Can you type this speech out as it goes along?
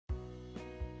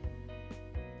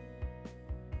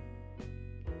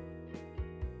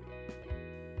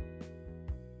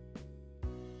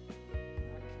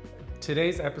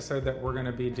Today's episode that we're going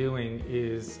to be doing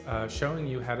is showing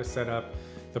you how to set up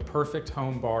the perfect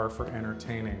home bar for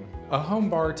entertaining. A home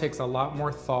bar takes a lot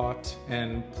more thought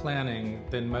and planning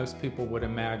than most people would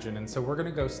imagine, and so we're going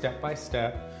to go step by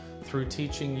step through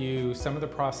teaching you some of the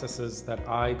processes that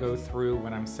I go through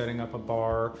when I'm setting up a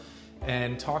bar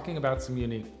and talking about some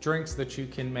unique drinks that you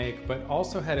can make, but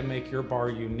also how to make your bar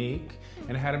unique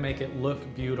and how to make it look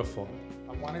beautiful.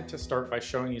 I wanted to start by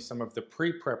showing you some of the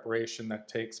pre-preparation that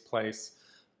takes place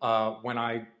when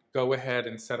I go ahead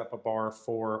and set up a bar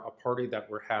for a party that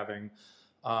we're having.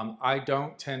 I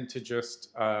don't tend to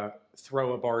just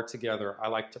throw a bar together. I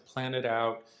like to plan it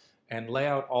out and lay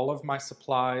out all of my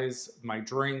supplies, my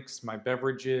drinks, my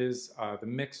beverages, the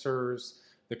mixers,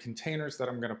 the containers that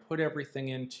I'm going to put everything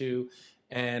into,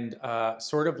 and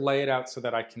sort of lay it out so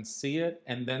that I can see it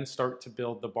and then start to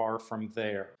build the bar from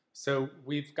there. So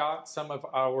we've got some of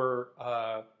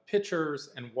our pitchers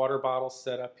and water bottles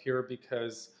set up here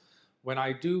because when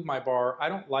I do my bar, I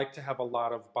don't like to have a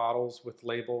lot of bottles with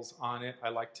labels on it. I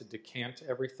like to decant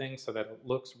everything so that it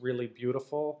looks really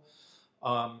beautiful.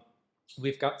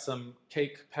 We've got some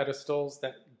cake pedestals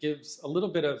that gives a little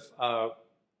bit of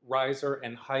riser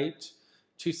and height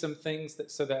to some things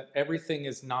so that everything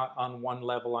is not on one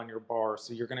level on your bar.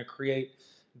 So you're going to create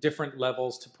different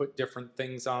levels to put different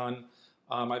things on.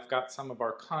 I've got some of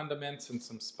our condiments and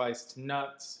some spiced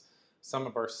nuts, some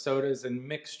of our sodas and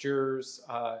mixtures,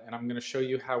 and I'm going to show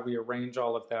you how we arrange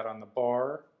all of that on the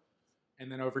bar.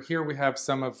 And then over here we have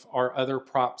some of our other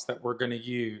props that we're going to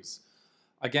use.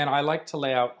 Again, I like to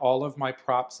lay out all of my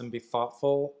props and be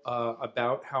thoughtful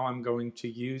about how I'm going to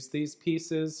use these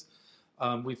pieces.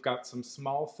 We've got some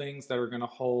small things that are going to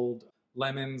hold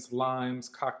lemons, limes,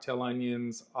 cocktail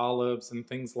onions, olives, and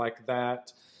things like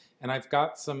that. And I've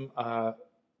got some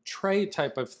tray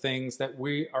type of things that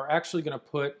we are actually going to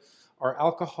put our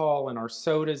alcohol and our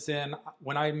sodas in.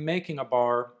 When I'm making a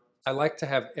bar, I like to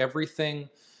have everything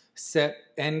set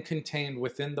and contained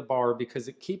within the bar because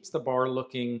it keeps the bar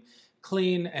looking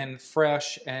clean and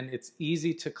fresh, and it's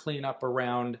easy to clean up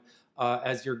around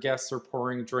as your guests are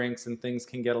pouring drinks and things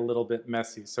can get a little bit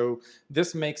messy. So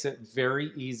this makes it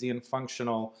very easy and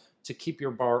functional to keep your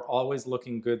bar always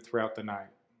looking good throughout the night.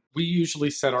 We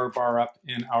usually set our bar up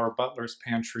in our butler's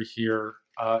pantry here.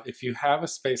 If you have a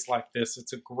space like this,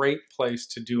 it's a great place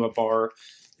to do a bar,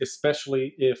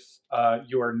 especially if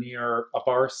you are near a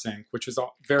bar sink, which is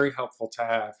very helpful to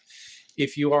have.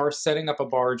 If you are setting up a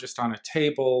bar just on a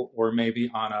table or maybe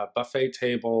on a buffet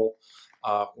table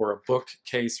or a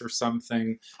bookcase or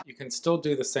something, you can still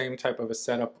do the same type of a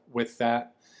setup with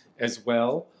that as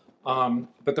well.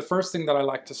 But the first thing that I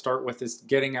like to start with is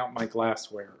getting out my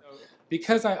glassware.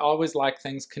 Because I always like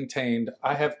things contained,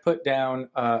 I have put down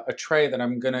a tray that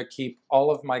I'm going to keep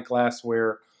all of my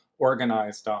glassware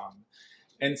organized on.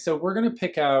 And so we're going to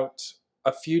pick out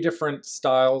a few different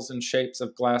styles and shapes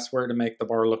of glassware to make the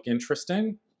bar look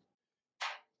interesting.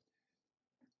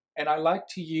 And I like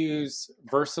to use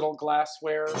versatile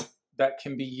glassware that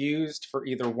can be used for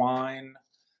either wine,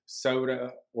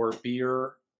 soda, or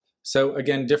beer. So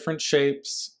again, different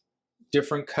shapes,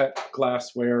 different cut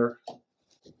glassware.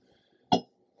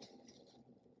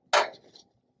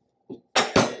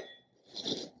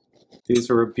 These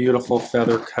are a beautiful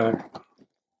feather cut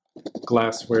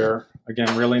glassware.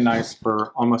 Again, really nice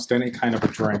for almost any kind of a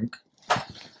drink.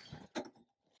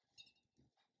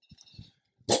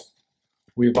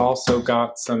 We've also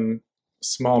got some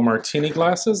small martini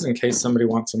glasses in case somebody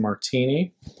wants a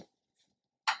martini.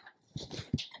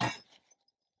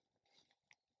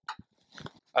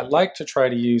 I like to try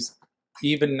to use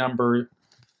even number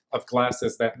of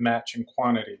glasses that match in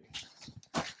quantity.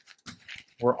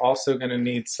 We're also going to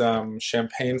need some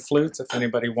champagne flutes if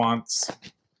anybody wants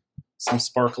some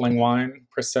sparkling wine,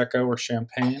 Prosecco or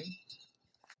champagne.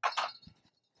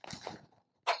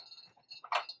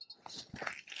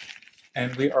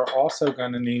 And we are also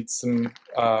going to need some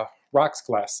rocks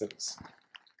glasses.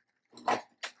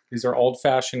 These are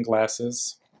old-fashioned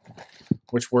glasses,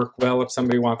 which work well if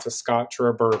somebody wants a scotch or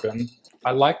a bourbon.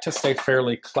 I like to stay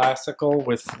fairly classical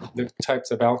with the types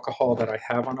of alcohol that I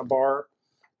have on a bar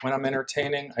when I'm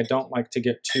entertaining. I don't like to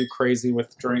get too crazy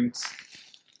with drinks,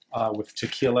 with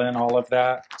tequila and all of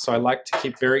that. So I like to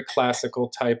keep very classical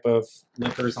type of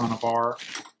liquors on a bar.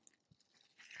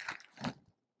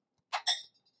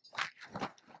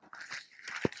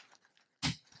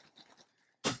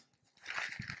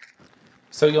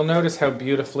 So you'll notice how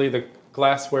beautifully the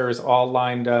glassware is all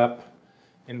lined up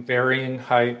in varying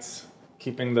heights,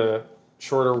 keeping the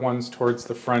shorter ones towards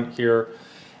the front here.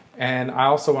 And I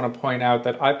also want to point out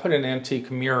that I put an antique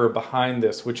mirror behind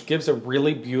this, which gives a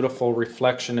really beautiful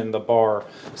reflection in the bar.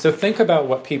 So think about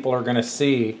what people are going to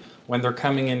see when they're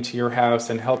coming into your house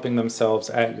and helping themselves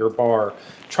at your bar.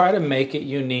 Try to make it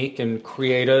unique and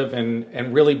creative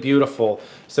and really beautiful.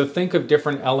 So think of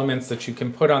different elements that you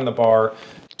can put on the bar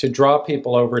to draw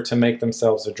people over to make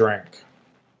themselves a drink.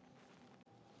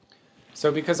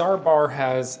 So because our bar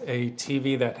has a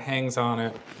TV that hangs on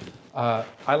it,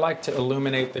 I like to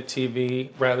illuminate the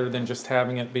TV rather than just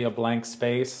having it be a blank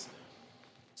space.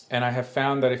 And I have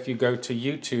found that if you go to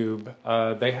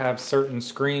YouTube, they have certain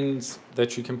screens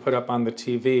that you can put up on the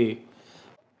TV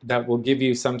that will give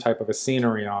you some type of a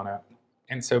scenery on it.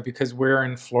 And so because we're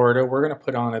in Florida, we're going to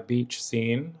put on a beach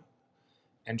scene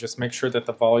and just make sure that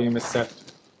the volume is set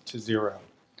to 0.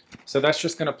 So that's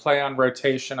just going to play on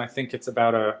rotation. I think it's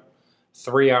about a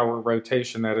 3-hour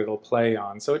rotation that it'll play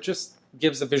on. So it just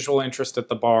gives a visual interest at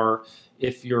the bar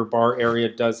if your bar area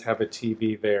does have a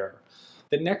TV there.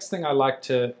 The next thing I like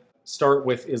to start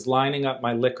with is lining up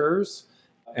my liquors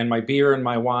and my beer and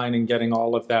my wine and getting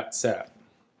all of that set.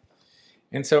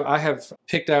 And so I have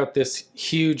picked out this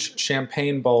huge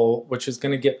champagne bowl, which is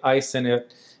going to get ice in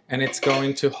it, and it's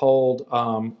going to hold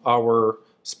our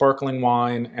sparkling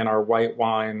wine and our white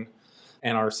wine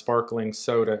and our sparkling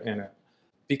soda in it.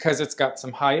 Because it's got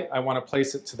some height, I want to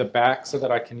place it to the back so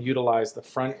that I can utilize the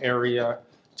front area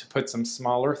to put some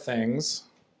smaller things.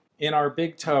 In our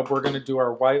big tub, we're going to do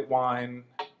our white wine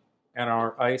and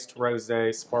our iced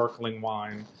rosé sparkling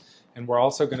wine. And we're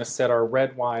also going to set our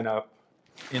red wine up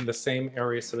in the same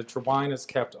area so that your wine is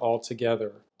kept all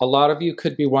together. A lot of you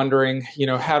could be wondering,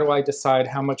 how do I decide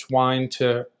how much wine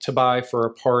to buy for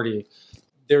a party?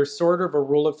 There's sort of a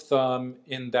rule of thumb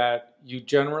in that you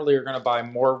generally are going to buy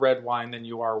more red wine than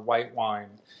you are white wine.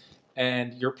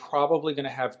 And you're probably going to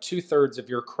have 2/3 of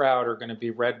your crowd are going to be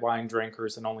red wine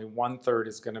drinkers and only 1/3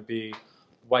 is going to be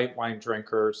white wine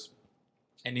drinkers.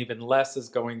 And even less is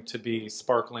going to be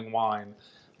sparkling wine.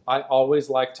 I always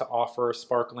like to offer a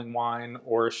sparkling wine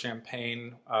or a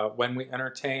champagne when we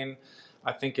entertain.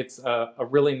 I think it's a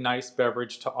really nice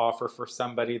beverage to offer for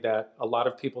somebody that a lot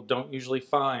of people don't usually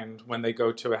find when they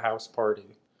go to a house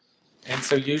party. And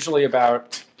so usually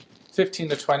about 15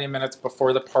 to 20 minutes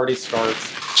before the party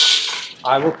starts,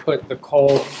 I will put the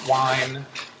cold wine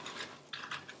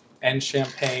and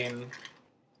champagne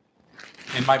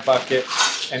in my bucket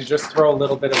and just throw a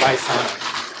little bit of ice on it.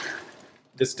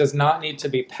 This does not need to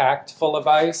be packed full of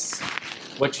ice.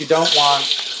 What you don't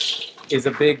want is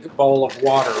a big bowl of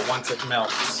water once it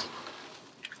melts.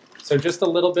 So just a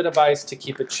little bit of ice to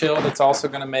keep it chilled. It's also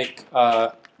going to make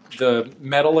the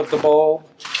metal of the bowl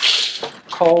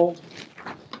cold,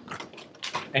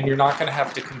 and you're not going to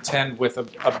have to contend with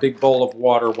a big bowl of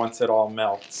water once it all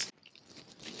melts.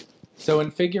 So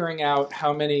in figuring out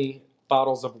how many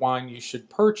bottles of wine you should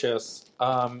purchase,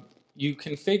 you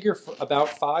can figure for about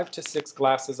 5 to 6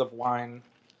 glasses of wine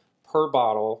per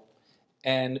bottle,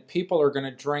 and people are going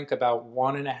to drink about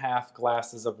 1.5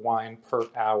 glasses of wine per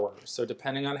hour. So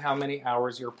depending on how many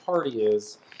hours your party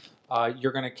is,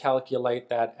 you're going to calculate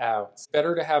that out. It's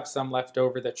better to have some left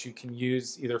over that you can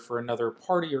use either for another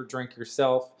party or drink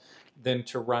yourself than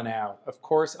to run out. Of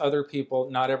course, other people,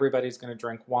 not everybody's going to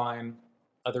drink wine.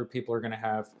 Other people are going to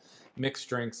have mixed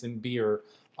drinks and beer.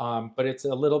 But it's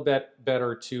a little bit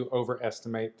better to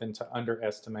overestimate than to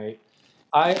underestimate.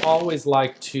 I always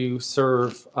like to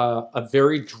serve a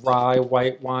very dry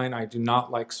white wine. I do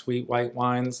not like sweet white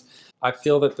wines. I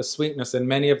feel that the sweetness in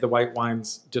many of the white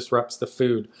wines disrupts the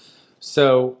food.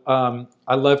 So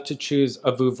I love to choose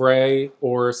a Vouvray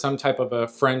or some type of a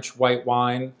French white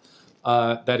wine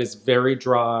that is very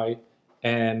dry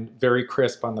and very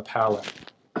crisp on the palate.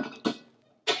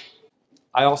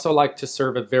 I also like to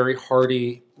serve a very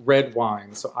hearty red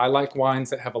wine. So I like wines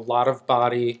that have a lot of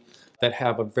body, that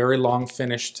have a very long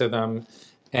finish to them.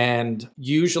 And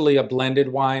usually a blended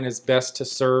wine is best to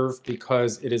serve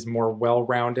because it is more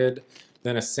well-rounded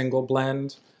than a single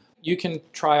blend. You can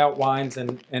try out wines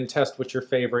and test what your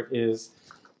favorite is.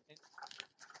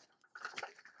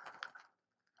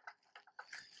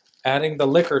 Adding the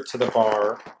liquor to the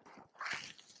bar.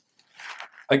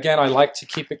 Again, I like to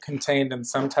keep it contained in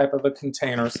some type of a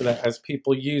container so that as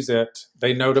people use it,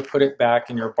 they know to put it back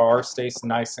and your bar stays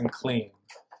nice and clean.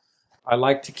 I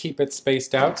like to keep it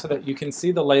spaced out so that you can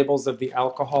see the labels of the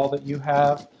alcohol that you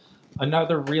have.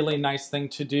 Another really nice thing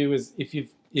to do is if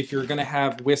you're going to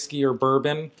have whiskey or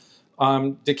bourbon,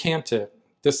 decant it.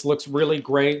 This looks really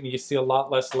great and you see a lot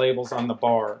less labels on the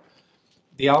bar.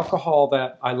 The alcohol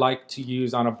that I like to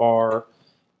use on a bar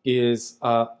is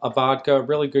a vodka,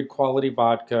 really good quality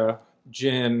vodka,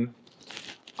 gin,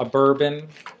 a bourbon,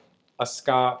 a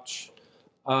scotch.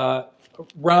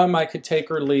 Rum I could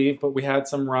take or leave, but we had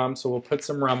some rum, so we'll put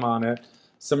some rum on it.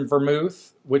 Some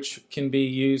vermouth, which can be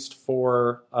used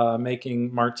for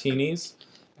making martinis,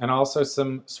 and also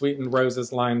some sweetened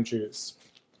roses lime juice.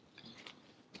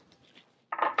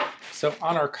 So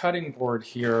on our cutting board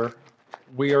here,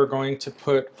 we are going to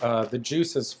put the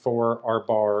juices for our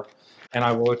bar, and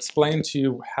I will explain to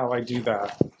you how I do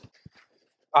that.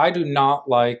 I do not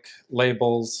like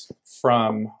labels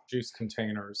from juice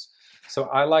containers. So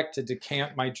I like to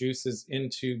decant my juices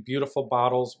into beautiful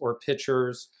bottles or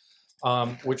pitchers,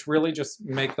 which really just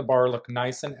make the bar look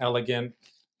nice and elegant.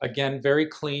 Again, very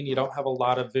clean. You don't have a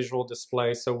lot of visual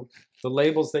display. So the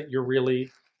labels that you're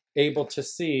really able to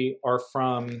see are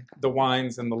from the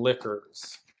wines and the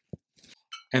liquors.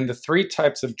 And the three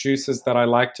types of juices that I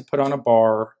like to put on a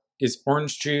bar is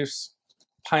orange juice,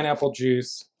 pineapple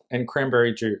juice, and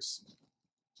cranberry juice.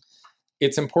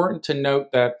 It's important to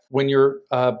note that when you're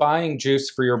buying juice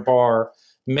for your bar,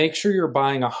 make sure you're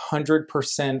buying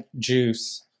 100%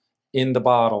 juice in the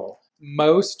bottle.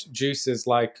 Most juices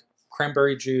like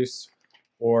cranberry juice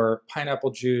or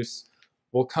pineapple juice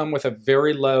will come with a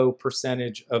very low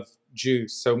percentage of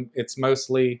juice. So it's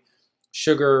mostly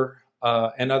sugar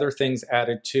and other things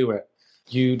added to it.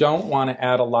 You don't want to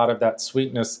add a lot of that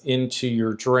sweetness into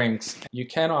your drinks. You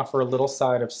can offer a little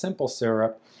side of simple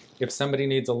syrup if somebody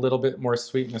needs a little bit more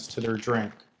sweetness to their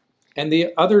drink. And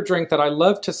the other drink that I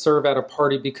love to serve at a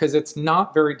party, because it's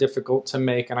not very difficult to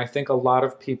make, and I think a lot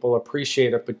of people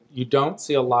appreciate it, but you don't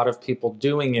see a lot of people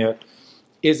doing it,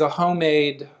 is a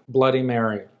homemade Bloody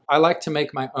Mary. I like to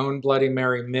make my own Bloody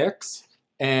Mary mix,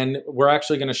 and we're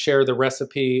actually going to share the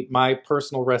recipe, my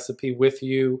personal recipe, with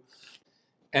you.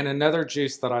 And another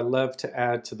juice that I love to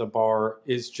add to the bar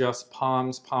is just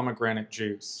Palm's pomegranate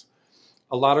juice.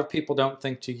 A lot of people don't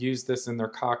think to use this in their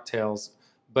cocktails,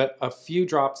 but a few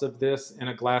drops of this in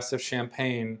a glass of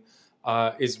champagne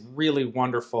is really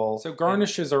wonderful. So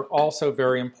garnishes are also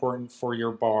very important for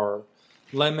your bar.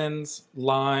 Lemons,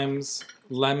 limes,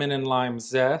 lemon and lime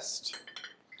zest.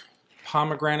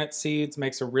 Pomegranate seeds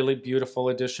makes a really beautiful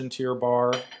addition to your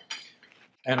bar.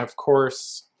 And of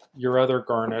course, your other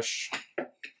garnish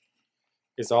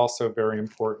is also very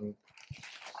important.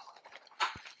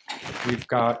 We've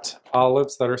got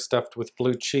olives that are stuffed with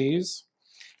blue cheese.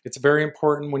 It's very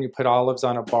important when you put olives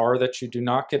on a bar that you do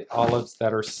not get olives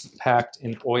that are packed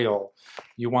in oil.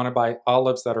 You want to buy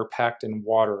olives that are packed in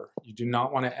water. You do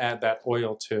not want to add that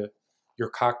oil to your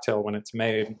cocktail when it's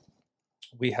made.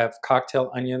 We have cocktail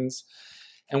onions,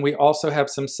 and we also have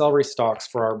some celery stalks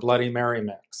for our Bloody Mary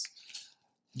mix.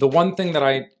 The one thing that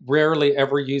I rarely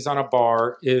ever use on a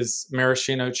bar is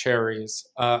maraschino cherries.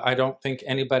 I don't think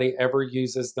anybody ever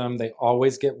uses them. They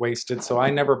always get wasted, so I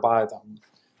never buy them.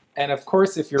 And of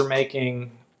course, if you're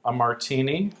making a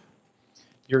martini,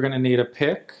 you're going to need a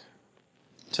pick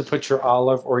to put your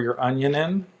olive or your onion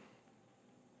in.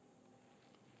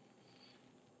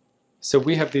 So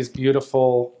we have these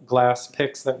beautiful glass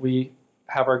picks that we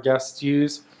have our guests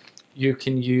use. You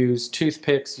can use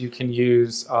toothpicks, you can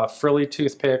use frilly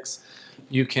toothpicks,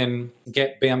 you can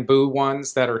get bamboo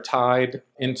ones that are tied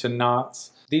into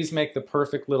knots. These make the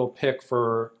perfect little pick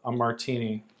for a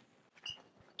martini.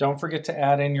 Don't forget to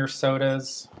add in your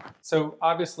sodas. So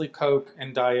obviously Coke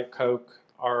and Diet Coke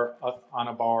are on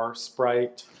a bar,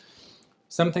 Sprite.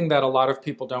 Something that a lot of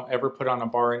people don't ever put on a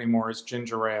bar anymore is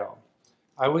ginger ale.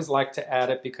 I always like to add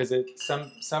it because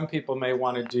some people may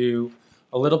want to do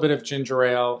a little bit of ginger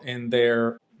ale in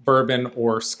their bourbon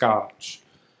or scotch.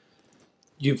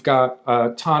 You've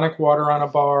got tonic water on a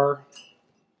bar,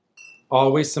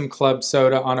 always some club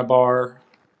soda on a bar,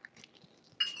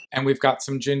 and we've got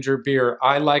some ginger beer.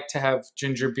 I like to have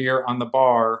ginger beer on the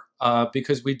bar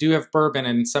because we do have bourbon,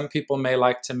 and some people may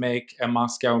like to make a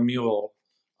Moscow Mule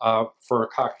for a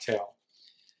cocktail.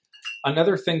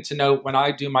 Another thing to note, when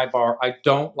I do my bar, I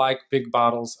don't like big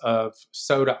bottles of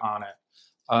soda on it.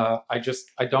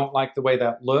 I don't like the way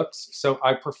that looks, so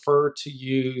I prefer to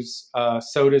use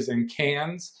sodas in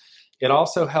cans. It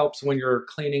also helps when you're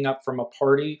cleaning up from a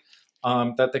party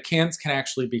that the cans can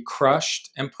actually be crushed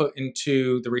and put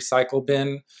into the recycle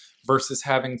bin versus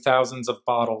having thousands of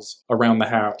bottles around the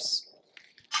house.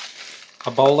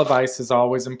 A bowl of ice is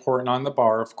always important on the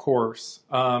bar, of course,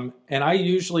 and I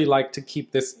usually like to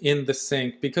keep this in the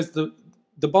sink because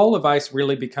the bowl of ice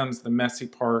really becomes the messy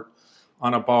part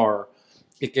on a bar.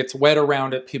 It gets wet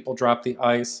around it, people drop the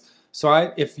ice.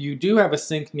 So if you do have a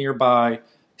sink nearby,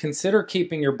 consider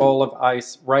keeping your bowl of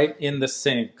ice right in the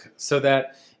sink so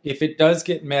that if it does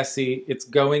get messy, it's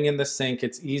going in the sink,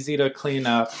 it's easy to clean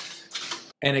up.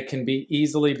 and it can be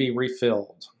easily be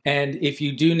refilled. And if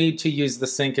you do need to use the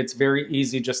sink, it's very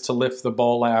easy just to lift the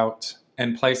bowl out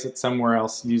and place it somewhere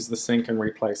else, use the sink and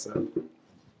replace it.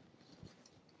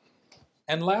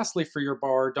 And lastly, for your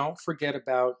bar, don't forget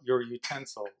about your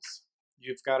utensils.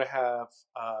 You've got to have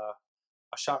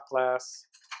a shot glass,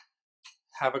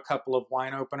 have a couple of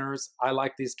wine openers. I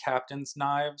like these Captain's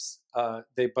knives.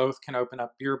 They both can open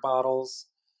up beer bottles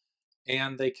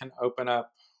and they can open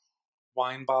up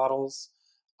wine bottles.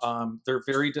 They're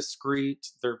very discreet.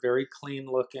 They're very clean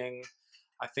looking.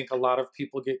 I think a lot of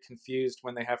people get confused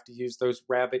when they have to use those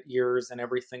rabbit ears and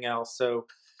everything else. So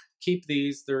keep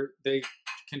these. They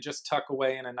can just tuck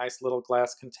away in a nice little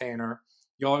glass container.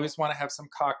 You always want to have some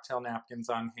cocktail napkins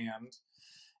on hand.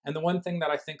 And the one thing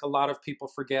that I think a lot of people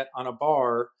forget on a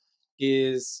bar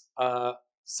is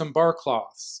some bar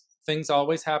cloths. Things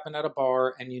always happen at a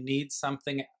bar, and you need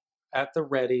something at the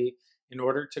ready in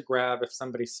order to grab if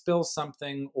somebody spills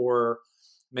something or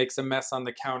makes a mess on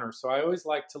the counter. So I always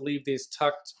like to leave these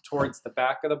tucked towards the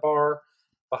back of the bar,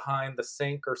 behind the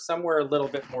sink, or somewhere a little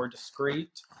bit more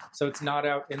discreet. So it's not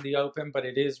out in the open, but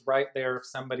it is right there if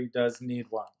somebody does need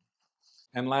one.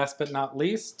 And last but not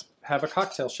least, have a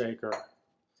cocktail shaker.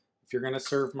 If you're going to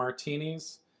serve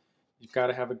martinis, you've got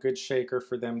to have a good shaker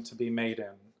for them to be made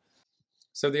in.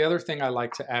 So the other thing I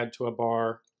like to add to a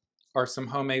bar are some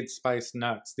homemade spiced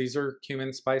nuts. These are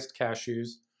cumin spiced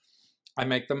cashews. I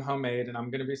make them homemade, and I'm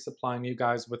going to be supplying you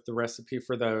guys with the recipe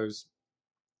for those.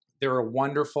 They're a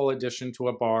wonderful addition to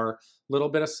a bar. A little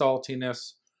bit of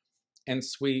saltiness and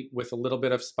sweet with a little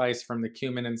bit of spice from the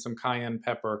cumin and some cayenne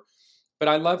pepper. But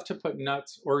I love to put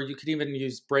nuts, or you could even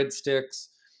use breadsticks,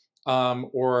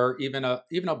 or even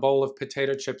a bowl of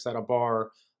potato chips at a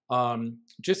bar.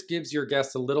 Just gives your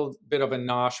guests a little bit of a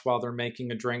nosh while they're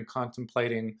making a drink,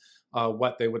 contemplating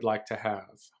what they would like to have.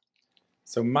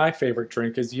 So my favorite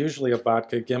drink is usually a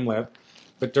vodka gimlet,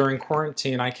 but during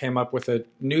quarantine I came up with a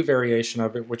new variation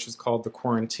of it, which is called the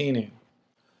Quarantini,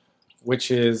 which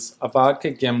is a vodka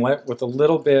gimlet with a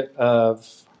little bit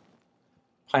of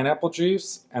pineapple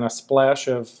juice and a splash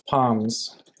of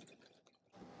Palms.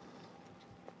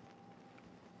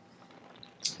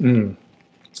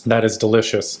 That is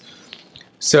delicious.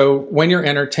 So when you're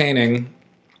entertaining,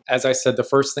 as I said, the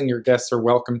first thing your guests are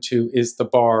welcome to is the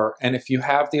bar. And if you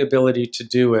have the ability to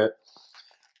do it,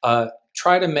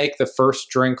 try to make the first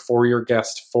drink for your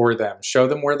guest for them. Show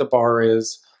them where the bar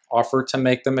is, offer to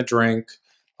make them a drink.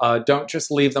 Don't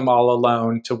just leave them all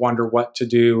alone to wonder what to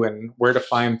do and where to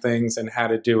find things and how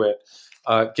to do it.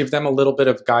 Give them a little bit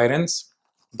of guidance,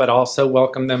 but also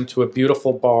welcome them to a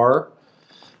beautiful bar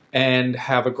and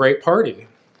have a great party.